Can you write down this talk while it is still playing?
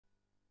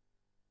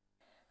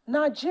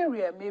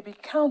Nigeria may be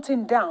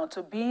counting down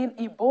to being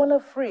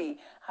Ebola-free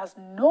as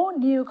no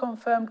new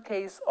confirmed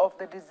case of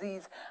the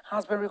disease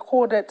has been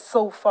recorded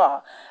so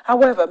far.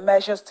 However,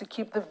 measures to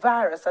keep the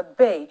virus at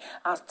bay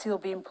are still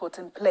being put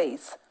in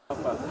place.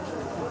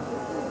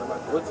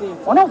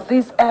 One of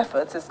these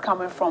efforts is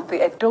coming from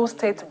the Edo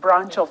State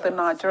branch of the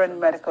Nigerian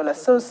Medical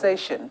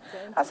Association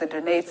as it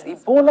donates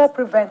Ebola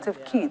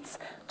preventive kits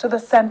to the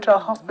Central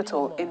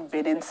Hospital in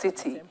Benin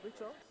City.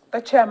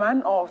 The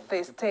chairman of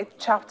the state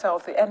chapter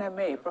of the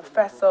NMA,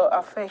 Professor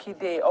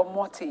Afehide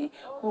Omoti,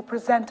 who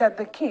presented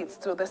the kits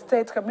to the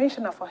State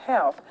Commissioner for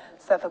Health,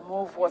 said the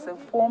move was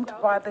informed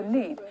by the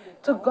need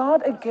to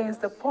guard against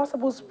the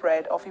possible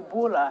spread of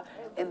Ebola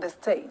in the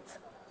state.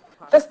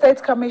 The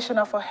State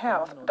Commissioner for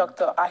Health,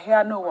 Dr.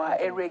 Ahianowa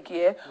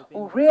Eregie,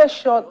 who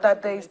reassured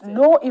that there is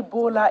no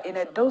Ebola in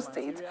Edo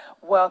State,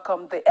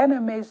 welcomed the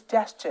NMA's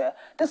gesture,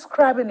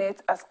 describing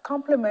it as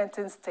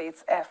complementing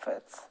state's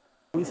efforts.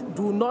 We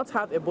do not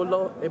have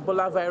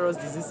Ebola virus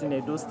disease in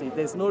Edo State.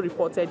 There's no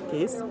reported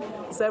case.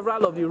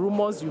 Several of the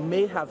rumors you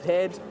may have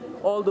heard,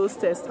 all those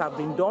tests have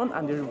been done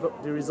and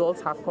the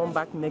results have come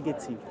back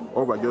negative.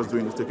 All we're just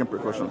doing is taking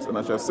precautions. And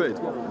as I said,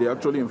 they're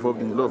actually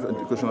involved in a lot of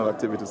educational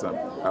activities, and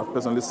I've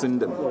personally seen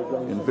them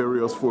in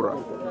various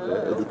fora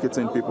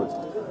educating people.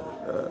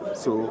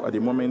 So at the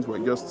moment,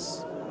 we're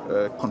just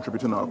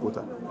contributing our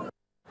quota.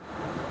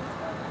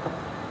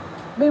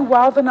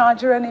 Meanwhile, the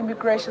Nigerian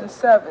Immigration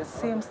Service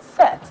seems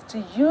set to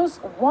use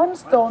one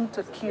stone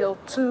to kill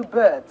two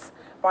birds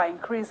by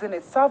increasing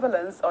its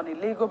surveillance on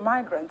illegal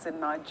migrants in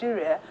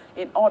Nigeria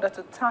in order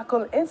to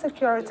tackle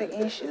insecurity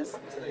issues.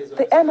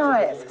 The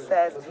NIS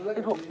says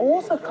it will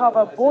also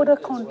cover border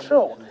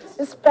control,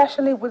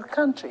 especially with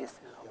countries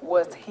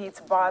worst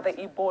hit by the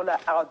Ebola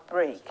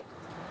outbreak.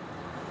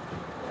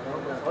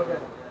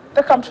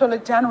 The Comptroller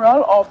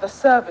General of the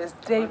service,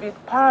 David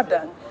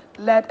Pardang,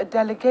 led a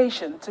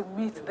delegation to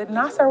meet the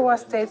Nasarawa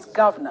State's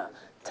Governor,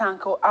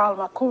 Tanko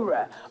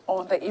Almakura,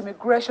 on the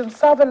immigration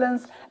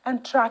surveillance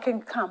and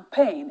tracking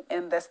campaign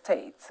in the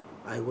state.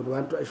 I would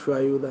want to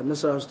assure you that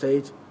Nasarawa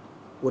State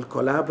will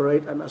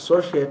collaborate and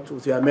associate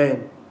with your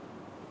men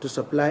to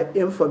supply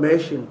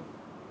information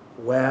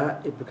where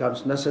it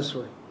becomes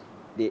necessary.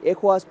 The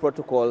ECOWAS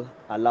protocol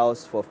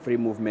allows for free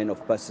movement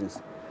of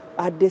persons.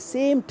 At the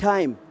same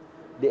time,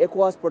 the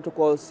ECOWAS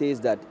protocol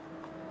says that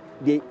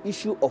the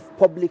issue of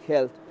public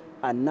health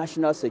and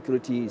national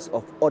security is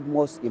of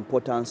utmost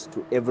importance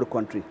to every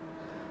country.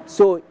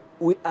 So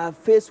we are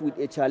faced with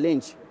a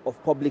challenge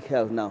of public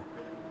health now.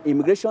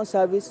 Immigration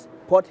Service,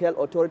 Port Health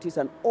Authorities,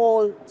 and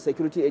all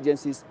security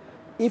agencies,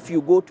 if you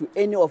go to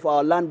any of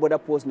our land border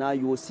posts now,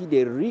 you will see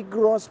the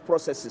rigorous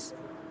processes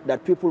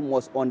that people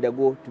must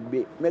undergo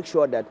to make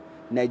sure that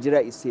Nigeria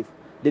is safe.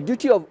 The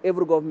duty of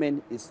every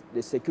government is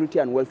the security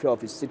and welfare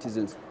of its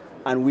citizens.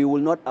 And we will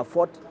not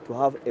afford to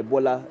have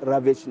Ebola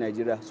ravage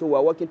Nigeria. So we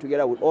are working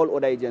together with all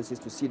other agencies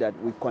to see that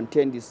we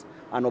contain this.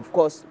 And of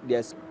course,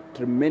 there's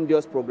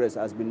tremendous progress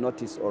has been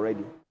noticed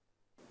already.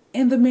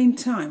 In the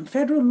meantime,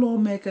 federal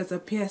lawmakers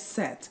appear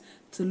set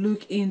to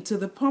look into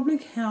the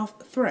public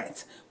health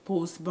threat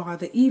posed by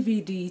the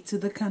EVD to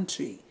the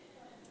country.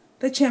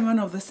 The chairman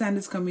of the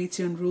Senate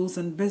Committee on Rules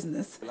and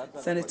Business,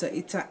 Senator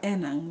Ita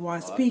Enang, while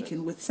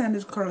speaking with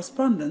Senate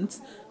correspondents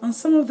on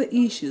some of the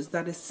issues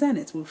that the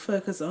Senate will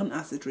focus on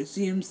as it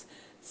resumes,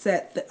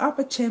 said the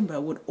upper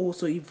chamber would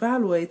also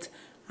evaluate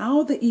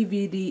how the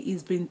EVD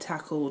is being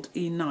tackled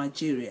in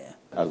Nigeria.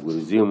 As we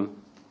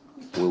resume,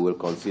 we will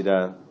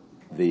consider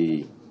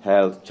the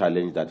health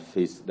challenge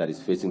that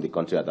is facing the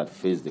country, that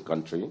faced the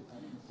country,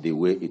 the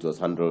way it was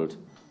handled,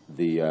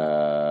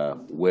 the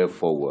way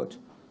forward,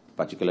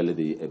 particularly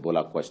the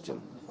Ebola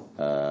question.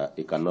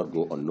 It cannot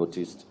go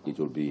unnoticed. It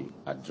will be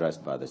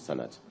addressed by the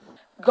Senate.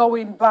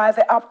 Going by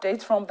the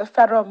update from the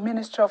Federal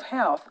Ministry of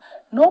Health,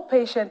 no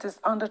patient is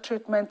under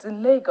treatment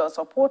in Lagos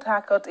or Port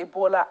Harcourt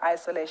Ebola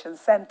isolation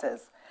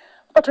centers.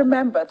 But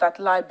remember that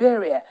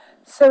Liberia,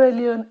 Sierra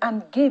Leone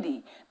and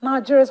Guinea,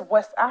 Nigeria's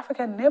West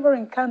African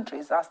neighboring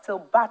countries, are still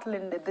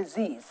battling the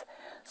disease.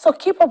 So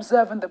keep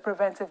observing the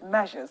preventive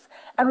measures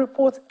and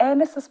report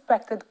any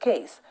suspected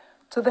case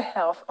to the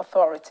health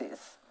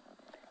authorities.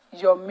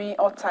 Yomi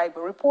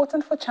Otaibo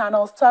reporting for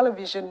Channels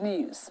Television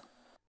News.